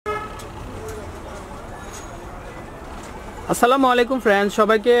আসসালামু আলাইকুম ফ্রেন্ডস,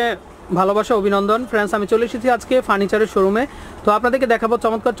 সবাইকে ভালোবাসা অভিনন্দন। ফ্রেন্ডস, আমি চলে এসেছি আজকে ফার্নিচারের শোরুমে। তো আপনাদেরকে দেখাবো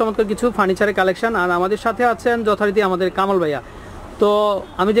চমৎকার চমৎকার কিছু ফার্নিচারের কালেকশন। আর আমাদের সাথে আছেন যথারীতি আমাদের কামাল ভাইয়া। তো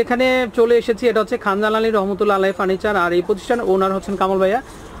আমি যেখানে চলে এসেছি এটা হচ্ছে খানজান আলী রহমতুল্লাহ আলাইহি ফার্নিচার, আর এই প্রতিষ্ঠানের ওনার হচ্ছেন কামাল ভাইয়া।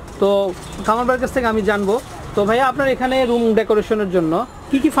 তো কামাল ভাইয়ের কাছ থেকে আমি জানবো, তো ভাইয়া আপনার এখানে রুম ডেকোরেশনের জন্য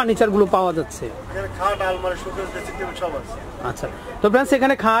কি কি ফার্নিচারগুলো পাওয়া যাচ্ছে? খাট, আলমারি, শোকেস, ড্রেসিং টেবিল সব আছে। আচ্ছা, তো ফ্রেন্ডস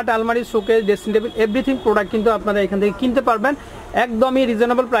এখানে খাট, আলমারি, showcase, dressing table everything product কিন্তু আপনারা এখান থেকে কিনতে পারবেন একদমই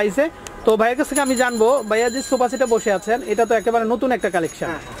রিজনেবল প্রাইসে। তো ভাইয়ের কাছ থেকে আমি জানবো, ভাইয়া যে সোফা সেটে বসে আছেন এটা তো একেবারে নতুন একটা কালেকশন।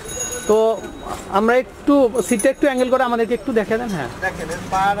 তো আমরা একটু সিটটা একটু অ্যাঙ্গেল করে আমাদেরকে একটু দেখে দেন। হ্যাঁ দেখেন,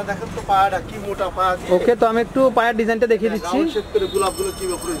 পায়াটা দেখেন তো, পায়াটা কি মোটা পায়া। ওকে, তো আমি একটু পায়ের ডিজাইনটা দেখিয়ে দিচ্ছি। গোলাপগুলো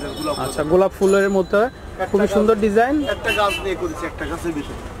কিভাবে ফুলেছে, গোলাপ। আচ্ছা, গোলাপ ফুলের মধ্যে খুবই সুন্দর ডিজাইন। একটা গাছ নিয়ে করেছি, একটা গাছের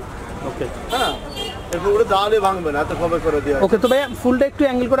ভিতরে। ওকে, হ্যাঁ, এরপর ওটা দাঁড়ালে ভাঙবে না, এত কবে করে দেওয়া। ওকে, তো ভাইয়া ফুলটা একটু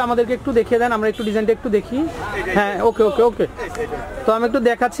অ্যাঙ্গেল করে আমাদেরকে একটু দেখিয়ে দেন, আমরা একটু ডিজাইনটা একটু দেখি। হ্যাঁ, ওকে ওকে ওকে। তো আমি একটু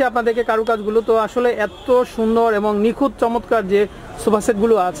দেখাচ্ছি আপনাদেরকে কারুকাজগুলো। তো আসলে এত সুন্দর এবং নিখুঁত চমৎকার যে সোফা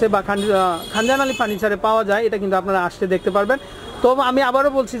সেটগুলো আছে বা খানজান আলী ফার্নিচারে পাওয়া যায়, এটা কিন্তু আপনারা আসতে দেখতে পারবেন। তো আমি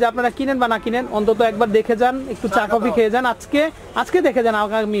আবারও বলছি যে আপনারা কিনেন বা না কিনেন, অন্তত একবার দেখে যান, একটু চা কফি খেয়ে যান। আজকে দেখে যান,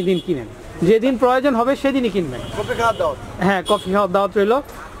 আগামী দিন কিনেন, যেদিন প্রয়োজন হবে সেদিনই কিনবেন। কফি খাওয়ার দাওয়াত। হ্যাঁ, কফি খাওয়ার দাওয়াত রইল।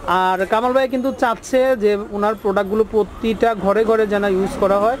 আর কামাল ভাই কিন্তু চাচ্ছে যে ওনার প্রোডাক্টগুলো প্রতিটা ঘরে ঘরে যেন ইউজ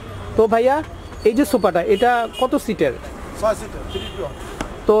করা হয়। তো ভাইয়া এই যে সোফাটা, এটা কত সিটের? 6 সিটার, 3 to 1।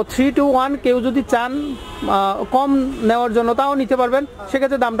 তো 3 to 1 কেউ যদি চান কম নেওয়ার জন্য তাও নিতে পারবেন,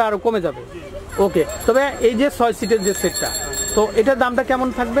 সেক্ষেত্রে দামটা আরও কমে যাবে। ওকে, তবে এই যে 6 সিটের যে সেটটা, তো এটার দামটা কেমন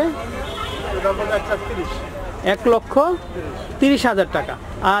থাকবে? 1,30,000 টাকা।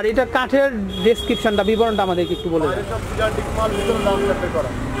 আর এটা কাঠের ডেসক্রিপশনটা, বিবরণটা আমাদেরকে একটু বলে দেন।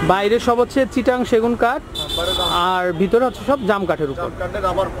 বাইরে সব হচ্ছে চিটাং সেগুন কাঠ, আর ভিতরে হচ্ছে সব জাম কাঠের উপর,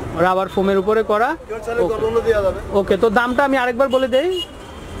 রাবার ফোমের উপরে করা। ওকে, তো দামটা আমি আরেকবার বলে দেই,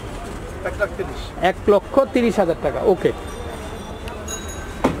 1,30,000 টাকা। ওকে,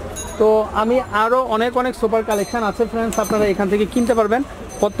 তো আমি আরও অনেক সোফার কালেকশন আছে ফ্রেন্ডস, আপনারা এখান থেকে কিনতে পারবেন।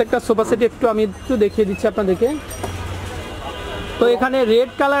 প্রত্যেকটা সোফা সেট আমি একটু দেখিয়ে দিচ্ছি আপনাদেরকে। তো এখানে রেড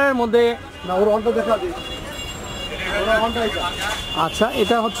কালারের মধ্যে, আচ্ছা,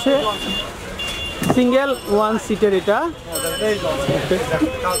 এটা হচ্ছে সিঙ্গেল 1 সিটের, এটা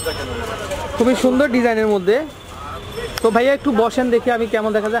খুবই সুন্দর ডিজাইনের মধ্যে। তো ভাইয়া একটু বসেন, দেখি আমি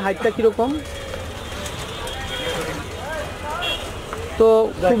কেমন দেখা যায়, হাইটটা কিরকম। তো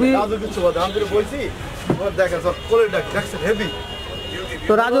খুবই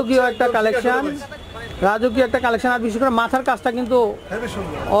তো রাজকীয় একটা কালেকশন, আর বিশেষ করে মাথার কাজটা কিন্তু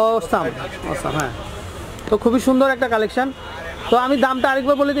অসাম। হ্যাঁ, তো খুবই সুন্দর একটা কালেকশন। তো আমি দামটা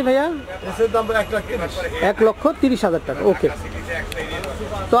আরেকবার বলে দিই ভাইয়া, 1,30,000 টাকা। ওকে,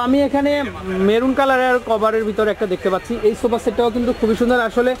 তো আমি এখানে মেরুন কালারের কভারের ভিতরে একটা দেখতে পাচ্ছি। এই সোফা সেটটাও কিন্তু খুবই সুন্দর।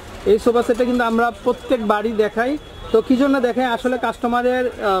 আসলে এই সোফা সেটটা কিন্তু আমরা প্রত্যেক বাড়ি দেখাই। তো কী জন্য দেখাই, আসলে কাস্টমারের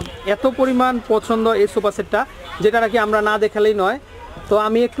এত পরিমাণ পছন্দ এই সোফা সেটটা, যেটা নাকি আমরা না দেখালেই নয়। তো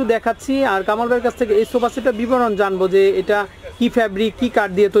আমি একটু দেখাচ্ছি, আর কামাল ভাইয়ের কাছ থেকে এই সোফা সেটটার বিবরণ জানবো যে এটা কি ফ্যাব্রিক, কি কাঠ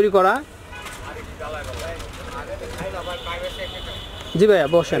দিয়ে তৈরি করা। জি ভাইয়া,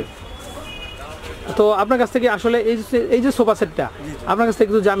 বসেন। তো আপনার কাছ থেকে আসলে এই যে সোফা সেটটা, আপনার কাছ থেকে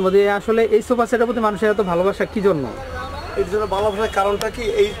একটু জানবো যে আসলে এই সোফা সেটের প্রতি মানুষের এত ভালোবাসা কি জন্য? এর জন্য ভালোবাসার কারণটা কি,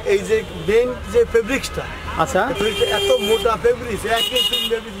 এই যে মেইন যে ফেব্রিক্সটা, আচ্ছা, এত মোটা ফেব্রিক্স, 1 ইঞ্চি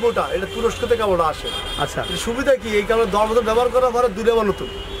ফেব্রিক মোটা, এটা তুরস্ক থেকে আমরা আসে। আচ্ছা, সুবিধা কি, এই কারণে 10 বছর ব্যবহার করার পরে দুটো আবার নতুন।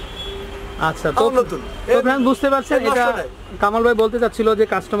 আচ্ছা, তো নতুন বুঝতে পারছেন, এটা কামাল ভাই বলতে চাচ্ছিল যে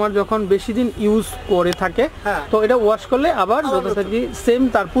কাস্টমার যখন বেশি দিন ইউজ করে থাকে, তো এটা ওয়াশ করলে আবার যথারীতি সেম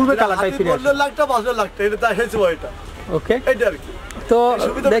তার পূর্বে কালারটাই ফিরে আসে। 5 লাখ টাকা, এটা তাই হয়েছে এটা। ওকে, এটা আর কি। তো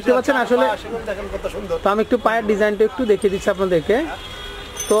দেখতে পাচ্ছেন আসলে, তো আমি একটু পায়ের ডিজাইনটা একটু দেখিয়ে দিচ্ছি আপনাদেরকে।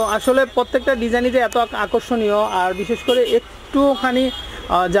 তো আসলে প্রত্যেকটা ডিজাইনই যে এত আকর্ষণীয়, আর বিশেষ করে একটুখানি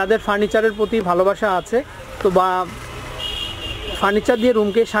যাদের ফার্নিচারের প্রতি ভালোবাসা আছে, তো বা ফার্নিচার দিয়ে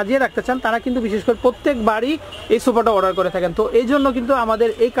রুমকে সাজিয়ে রাখতে চান, তারা কিন্তু বিশেষ করে প্রত্যেক বাড়ি এই সোফাটা অর্ডার করে থাকেন। তো এই জন্য কিন্তু আমাদের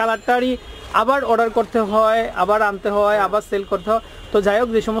এই কালারটারই আবার অর্ডার করতে হয়, আবার আনতে হয়, আবার সেল করতে হয়। তো যাই হোক,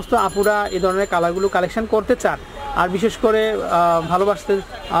 যে সমস্ত আপুরা এই ধরনের কালারগুলো কালেকশন করতে চান, আর বিশেষ করে ভালোবাসতে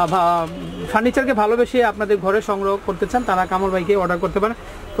ফার্নিচারকে ভালোবেসে আপনাদের ঘরে সংগ্রহ করতে চান, তারা কামাল ভাইকে অর্ডার করতে পারেন।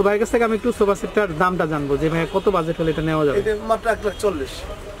 তো ভাইয়ের কাছ থেকে আমি একটু সোফা সেটটার দামটা জানবো, যে ভাই কত বাজেট হলে এটা নেওয়া যাবে? মাত্র 1,40,000।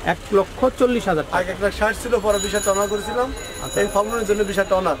 1,40,000 টাকা। আগে 1,60,000 ছিল, পরে 20,000 টাকা করেছিলাম। এই ফার্মের জন্য 20,000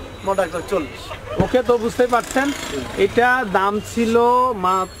 টাকা, মোট 1,40,000। ওকে, তো বুঝতেই পারছেন এটা দাম ছিল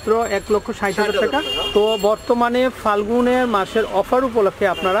মাত্র 1,60,000 টাকা। তো বর্তমানে ফাল্গুনের মাসের অফার উপলক্ষে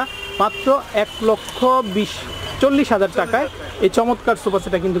আপনারা মাত্র 1,40,000 টাকায় এই চমৎকার সোফা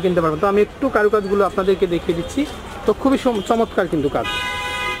সেটটা কিন্তু কিনতে পারবেন। তো আমি একটু কারুকাজগুলো আপনাদেরকে দেখিয়ে দিচ্ছি। তো খুবই চমৎকার কিন্তু কাজ।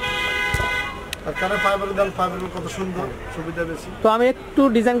 তো আমি একটু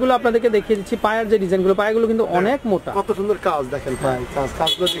ডিজাইনগুলো আপনাদেরকে দেখিয়ে দিচ্ছি। পায়ের যে ডিজাইনগুলো, পায়েগুলো কিন্তু অনেক মোটা, কত সুন্দর কাজ দেখেন।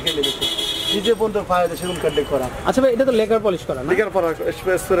 কাজগুলো দেখে নিয়েছি নিজে পর্যন্ত পায়ে সেগুন কাটে করা। আচ্ছা ভাই, এটা তো লেকার পলিশ করা না? লেকার পলিশ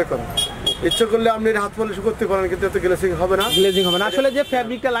স্প্রে করা। ইচ্ছা করলে আপনি হাত পলিশ করতে পারেন, কিন্তু এত গ্লেজিং হবে না। গ্লেজিং হবে না। আসলে যে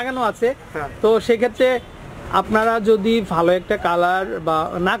ফ্যাব্রিকটা লাগানো আছে, তো সেক্ষেত্রে আপনারা যদি ভালো একটা কালার বা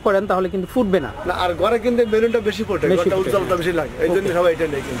না করেন তাহলে কিন্তু ফুটবে না। আর ঘরে কিন্তু মেরুনটা বেশি ফোটে, উজ্জ্বলতা বেশি লাগে, এই জন্য সবাই এটা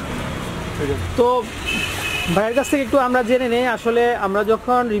নেই। তো ভাইয়ের কাছ থেকে একটু আমরা জেনে নেই, আসলে আমরা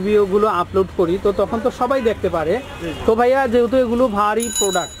যখন রিভিউগুলো আপলোড করি তো তখন তো সবাই দেখতে পারে। তো ভাইয়া, যেহেতু এগুলো ভারী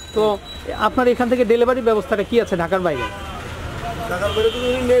প্রোডাক্ট, তো আপনার এখান থেকে ডেলিভারি ব্যবস্থাটা কি আছে ঢাকার বাইরে? ঢাকার বাইরে যদি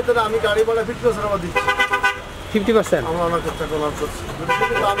নেই তাহলে আমি গাড়ি ভাড়া 50% আমার দিচ্ছি। 50% আমার চেষ্টা করলাম করছি।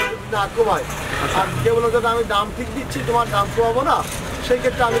 না কমাই, আর কেবল যদি আমি দাম ঠিক দিচ্ছি, তোমার দাম কমাবো না, সেই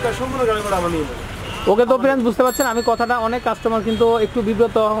ক্ষেত্রে আমি তার সম্পূর্ণ গাড়ি ভাড়া আমার নিয়ে নেবো। ওকে, তো ফ্রেন্ডস বুঝতে পারছেন আমি কথাটা, অনেক কাস্টমার কিন্তু একটু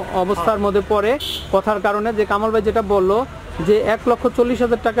বিব্রত অবস্থার মধ্যে পড়ে কথার কারণে, যে কামাল ভাই যেটা বললো যে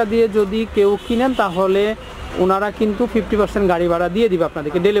 1,40,000 টাকা দিয়ে যদি কেউ কিনেন তাহলে ওনারা কিন্তু 50% গাড়ি ভাড়া দিয়ে দিবে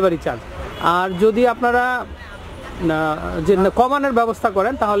আপনাদেরকে, ডেলিভারি চার্জ। আর যদি আপনারা যে কমানোর ব্যবস্থা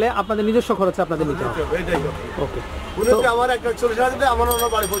করেন তাহলে আপনাদের নিজস্ব খরচে আপনাদের নিতে হবে। ওকে, আমার 1,40,000 দিয়ে আমার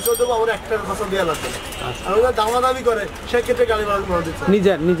বাড়ি পৌঁছে দেবো, আমার একটা খরচা দেওয়া লাগবে। আর ওরা দামাদামি করে, সেক্ষেত্রে গাড়ি ভাড়া দিচ্ছে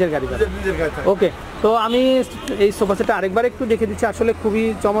নিজের গাড়ি ভাড়া। ওকে, তো আমি এই সোফা সেটটা আরেকবার একটু দেখে দিচ্ছি। আসলে খুবই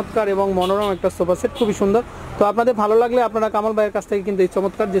চমৎকার এবং মনোরম একটা সোফা সেট, খুবই সুন্দর। তো আপনাদের ভালো লাগলে আপনারা কামাল ভাইয়ের কাছ থেকে কিন্তু এই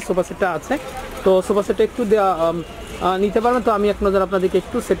চমৎকার যে সোফা সেটটা আছে, তো সোফা সেটটা একটু নিতে পারবেন। তো আমি এক নজর আপনাদেরকে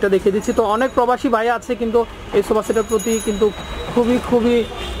একটু সেটটা দেখিয়ে দিচ্ছি। তো অনেক প্রবাসী ভাই আছে কিন্তু এই সোফা সেটের প্রতি কিন্তু খুবই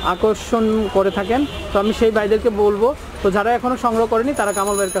আকর্ষণ করে থাকেন। তো আমি সেই ভাইদেরকে বলবো, তো যারা এখনও সংগ্রহ করেনি তারা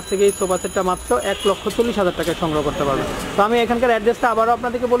কামাল ভাইয়ের কাছ থেকে এই সোফা সেটটা মাত্র 1,40,000 টাকায় সংগ্রহ করতে পারবে। তো আমি এখানকার অ্যাড্রেসটা আবারও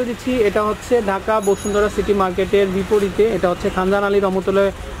আপনাদেরকে বলে দিচ্ছি। এটা হচ্ছে ঢাকা বসুন্ধরা সিটি মার্কেটের বিপরীতে, এটা হচ্ছে খানজান আলী রহমতুল্লাহ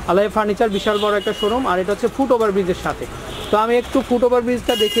আলাহি ফার্নিচার, বিশাল বড় একটা শোরুম, আর এটা হচ্ছে ফুট ওভার ব্রিজের সাথে। তো আমি একটু ফুট ওভার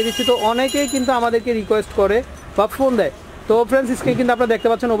ব্রিজটা দেখিয়ে দিচ্ছি। তো অনেকেই কিন্তু আমাদেরকে রিকোয়েস্ট করে বা ফোন দেয়। তো ফ্রেন্ডস, স্ক্রিনে কিন্তু আপনারা দেখতে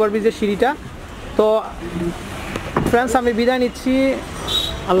পাচ্ছেন ওভার ব্রিজের সিঁড়িটা। তো ফ্রেন্ডস, আমি বিদায় নিচ্ছি,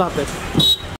 আল্লাহ হাফেজ।